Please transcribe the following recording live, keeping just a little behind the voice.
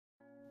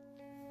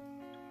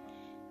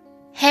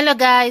Hello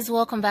guys,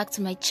 welcome back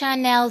to my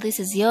channel. This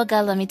is your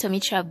girl Lamito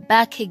Mitra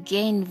back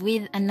again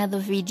with another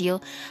video.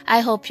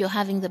 I hope you're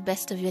having the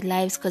best of your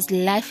lives because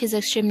life is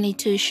extremely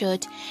too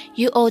short.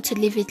 You ought to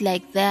live it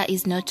like there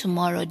is no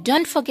tomorrow.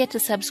 Don't forget to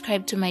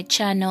subscribe to my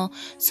channel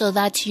so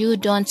that you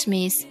don't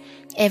miss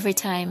every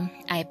time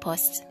I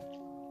post.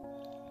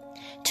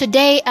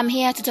 Today, I'm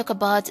here to talk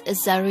about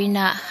Zari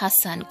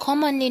Hassan,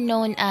 commonly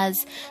known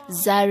as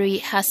Zari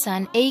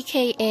Hassan,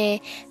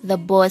 aka the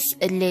Boss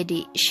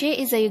Lady.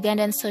 She is a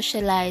Ugandan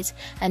socialite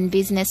and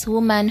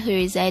businesswoman who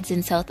resides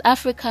in South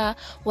Africa,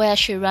 where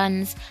she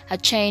runs a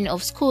chain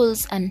of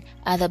schools and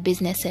other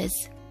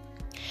businesses.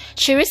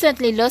 She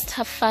recently lost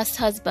her first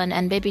husband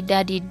and baby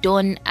daddy,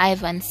 Don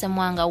Ivan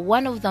Semwanga,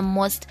 one of the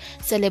most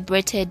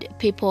celebrated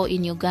people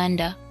in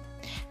Uganda.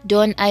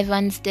 Don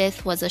Ivan's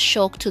death was a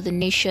shock to the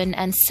nation,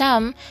 and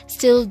some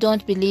still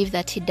don't believe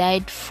that he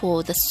died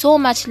for the so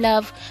much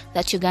love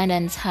that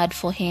Ugandans had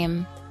for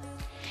him.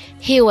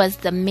 He was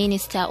the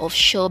minister of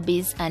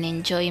showbiz and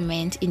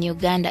enjoyment in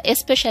Uganda,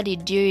 especially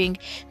during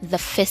the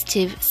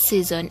festive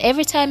season.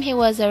 Every time he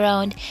was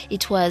around,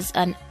 it was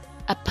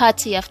a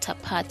party after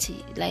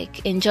party,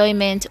 like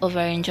enjoyment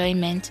over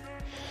enjoyment.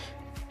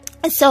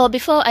 So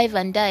before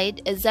Ivan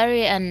died,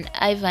 Zari and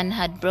Ivan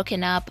had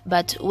broken up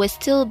but were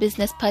still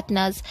business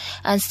partners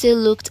and still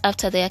looked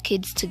after their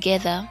kids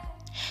together.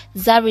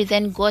 Zari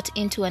then got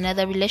into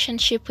another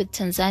relationship with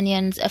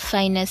Tanzanian's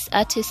finest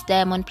artist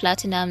Diamond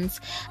Platnumz,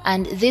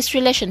 and this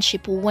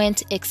relationship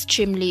went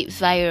extremely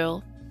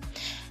viral.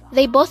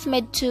 They both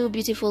made two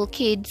beautiful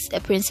kids,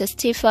 Princess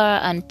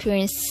Tifa and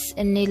Prince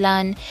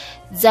Nilan.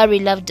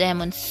 Zari loved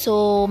Diamond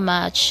so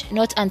much,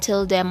 not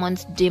until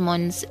Diamond's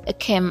demons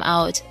came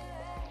out.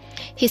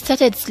 He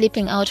started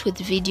sleeping out with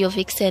video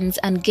vixens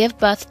and gave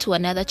birth to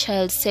another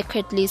child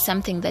secretly,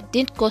 something that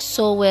didn't go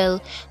so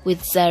well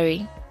with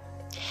Zari.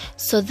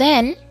 So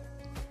then,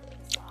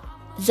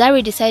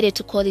 Zari decided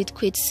to call it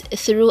quits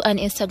through an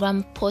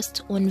Instagram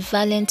post on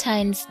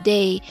Valentine's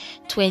Day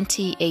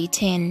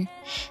 2018.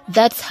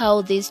 That's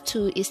how these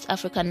two East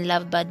African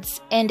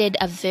lovebirds ended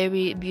a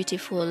very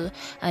beautiful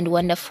and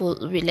wonderful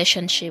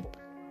relationship.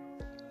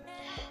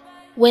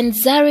 When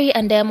Zari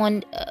and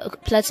Diamond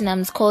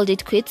Platnumz called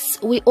it quits,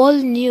 we all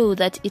knew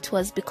that it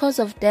was because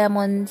of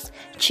Diamond's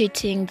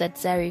cheating that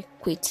Zari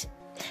quit.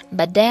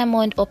 But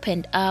Diamond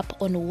opened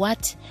up on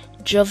what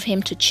drove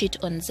him to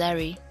cheat on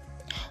Zari.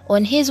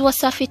 On his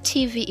Wasafi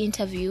TV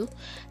interview,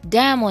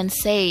 Diamond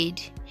said,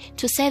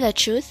 "To say the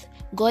truth,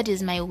 God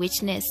is my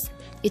witness.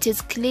 It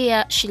is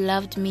clear she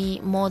loved me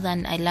more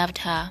than I loved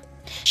her.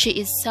 She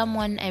is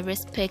someone I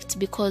respect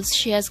because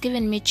she has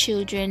given me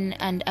children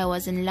and I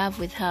was in love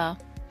with her.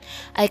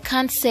 I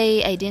can't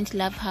say I didn't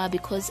love her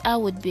because I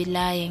would be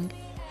lying.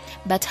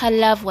 But her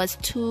love was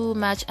too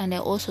much, and I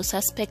also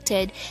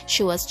suspected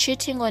she was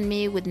cheating on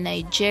me with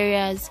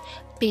Nigeria's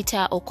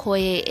Peter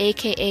Okoye,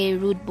 aka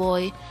Rude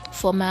Boy,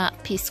 former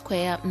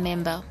P-Square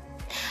member,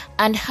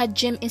 and her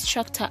gym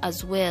instructor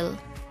as well.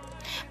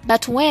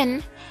 But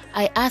when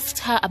I asked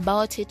her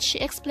about it, she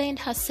explained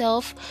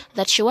herself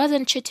that she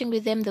wasn't cheating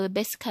with them, they were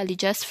basically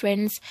just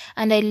friends,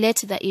 and I let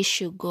the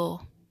issue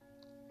go."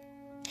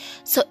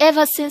 So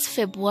ever since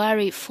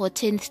February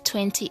 14th,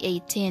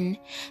 2018,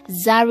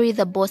 Zari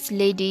the Boss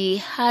Lady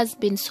has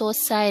been so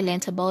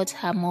silent about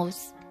her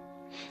moves.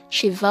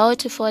 She vowed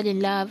to fall in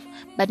love,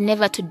 but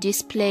never to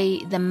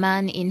display the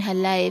man in her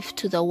life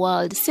to the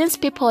world, since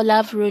people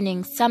love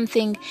ruining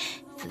something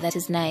that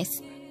is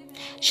nice.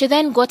 She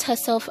then got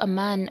herself a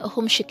man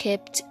whom she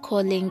kept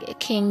calling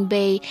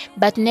KingBae,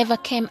 but never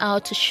came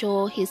out to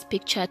show his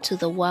picture to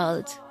the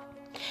world.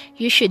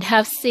 You should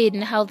have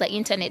seen how the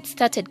internet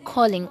started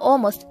calling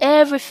almost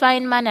every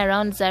fine man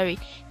around Zari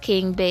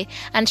KingBae,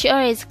 and she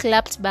always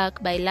clapped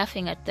back by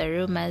laughing at the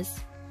rumors.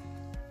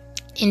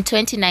 In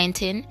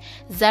 2019,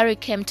 Zari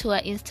came to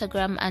her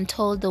Instagram and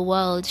told the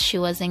world she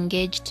was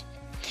engaged.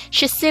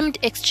 She seemed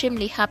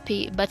extremely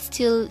happy, but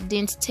still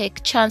didn't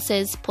take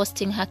chances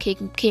posting her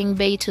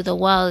KingBae to the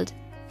world.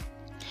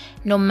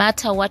 No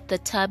matter what the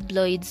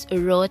tabloids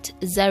wrote,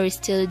 Zari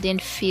still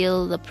didn't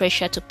feel the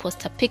pressure to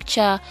post a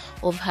picture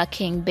of her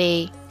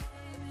KingBae.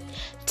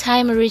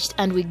 Time reached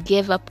and we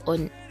gave up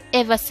on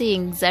ever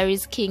seeing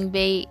Zari's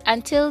KingBae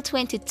until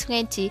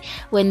 2020,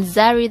 when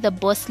Zari the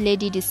Boss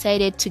Lady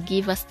decided to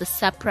give us the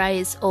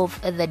surprise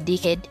of the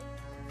decade.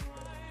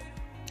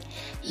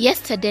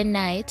 Yesterday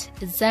night,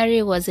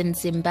 Zari was in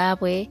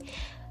Zimbabwe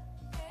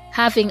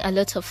having a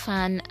lot of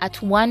fun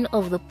at one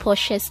of the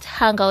poshest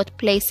hangout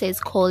places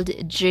called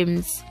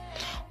Dreams,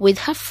 with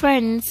her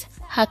friends,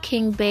 her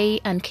KingBae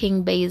and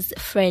KingBae's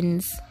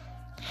friends.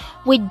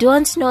 We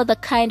don't know the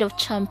kind of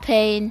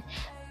champagne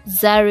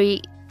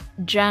Zari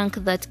drank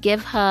that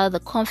gave her the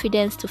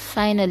confidence to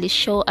finally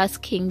show us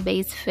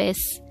KingBae's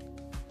face.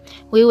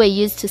 We were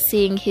used to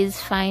seeing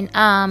his fine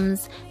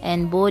arms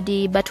and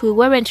body, but we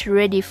weren't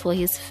ready for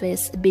his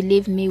face.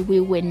 Believe me, we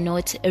were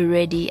not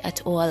ready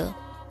at all.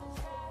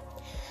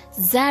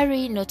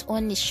 Zari not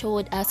only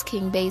showed us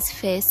KingBae's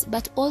face,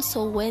 but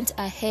also went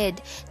ahead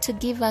to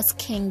give us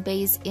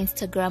KingBae's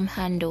Instagram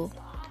handle.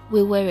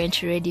 We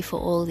weren't ready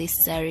for all this,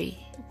 Zari.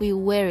 we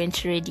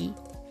weren't ready.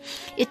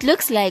 It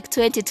looks like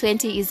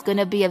 2020 is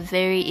gonna be a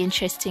very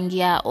interesting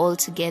year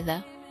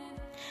altogether.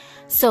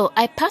 So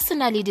I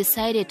personally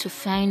decided to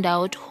find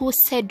out who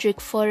Cedric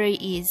Forey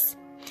is.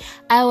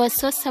 I was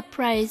so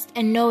surprised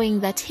in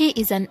knowing that he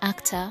is an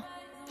actor.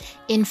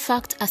 In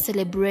fact, a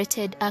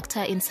celebrated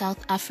actor in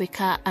South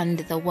Africa and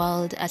the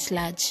world at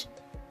large.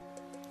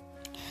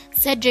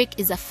 Cedric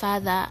is a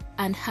father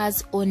and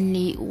has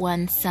only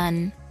one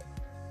son.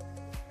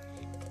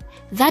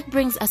 That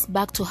brings us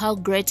back to how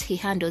great he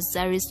handles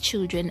Zari's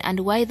children and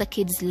why the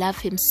kids love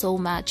him so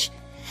much.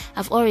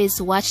 I've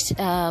always watched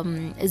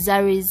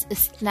Zari's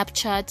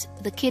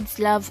Snapchat. The kids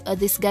love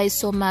this guy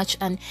so much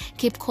and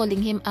keep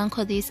calling him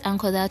uncle this,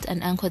 uncle that,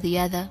 and uncle the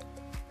other.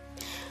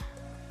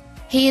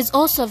 He is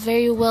also a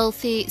very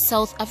wealthy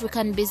South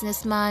African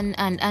businessman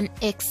and an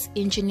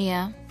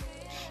ex-engineer.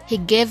 He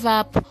gave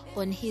up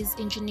on his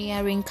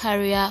engineering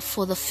career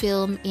for the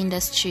film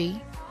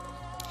industry.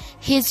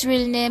 His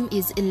real name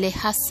is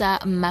Lehasa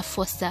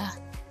Mafosa,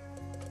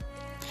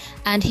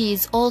 and he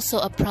is also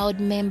a proud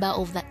member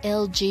of the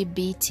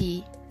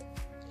LGBT.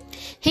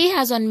 He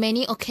has on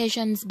many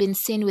occasions been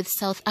seen with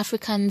South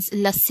African's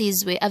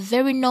Lasizwe, a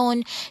very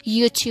known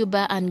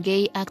YouTuber and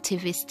gay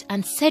activist,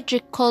 and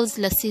Cedric calls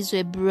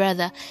Lasizwe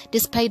brother,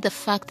 despite the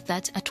fact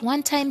that at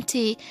one time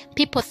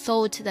people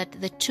thought that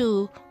the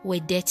two were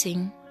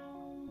dating.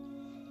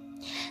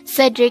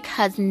 Cedric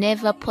has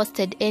never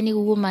posted any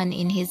woman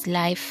in his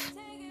life.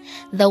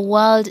 The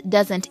world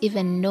doesn't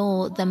even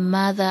know the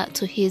mother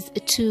to his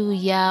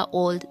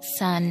 2-year-old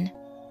son.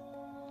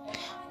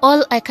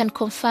 All I can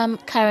confirm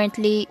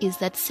currently is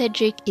that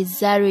Cedric is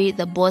Zari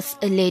the boss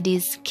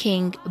lady's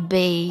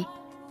KingBae.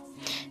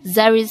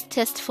 Zari's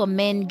taste for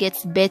men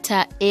gets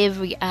better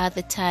every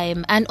other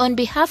time, and on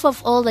behalf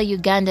of all the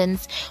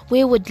Ugandans,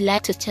 we would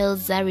like to tell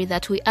Zari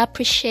that we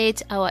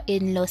appreciate our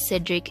in-law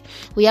Cedric.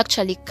 We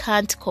actually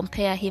can't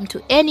compare him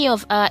to any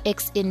of our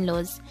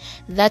ex-in-laws.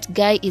 That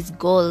guy is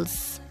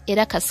goals.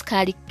 Era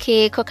kaskali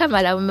keko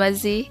kamala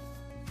umazi.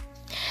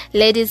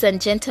 Ladies and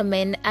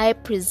gentlemen, I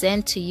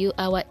present to you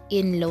our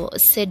in-law,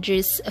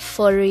 Cedric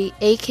Forey,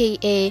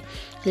 aka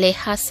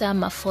Lehasa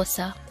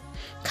Mafosa.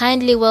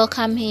 Kindly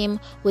welcome him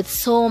with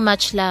so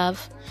much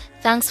love.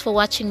 Thanks for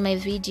watching my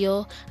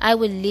video. I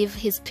will leave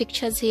his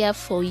pictures here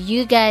for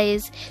you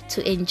guys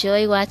to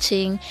enjoy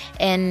watching,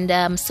 and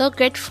I'm so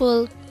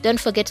grateful. Don't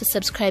forget to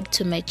subscribe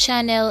to my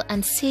channel,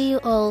 and see you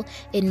all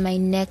in my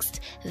next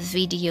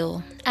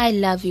video. I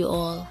love you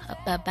all.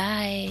 Bye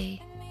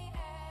bye.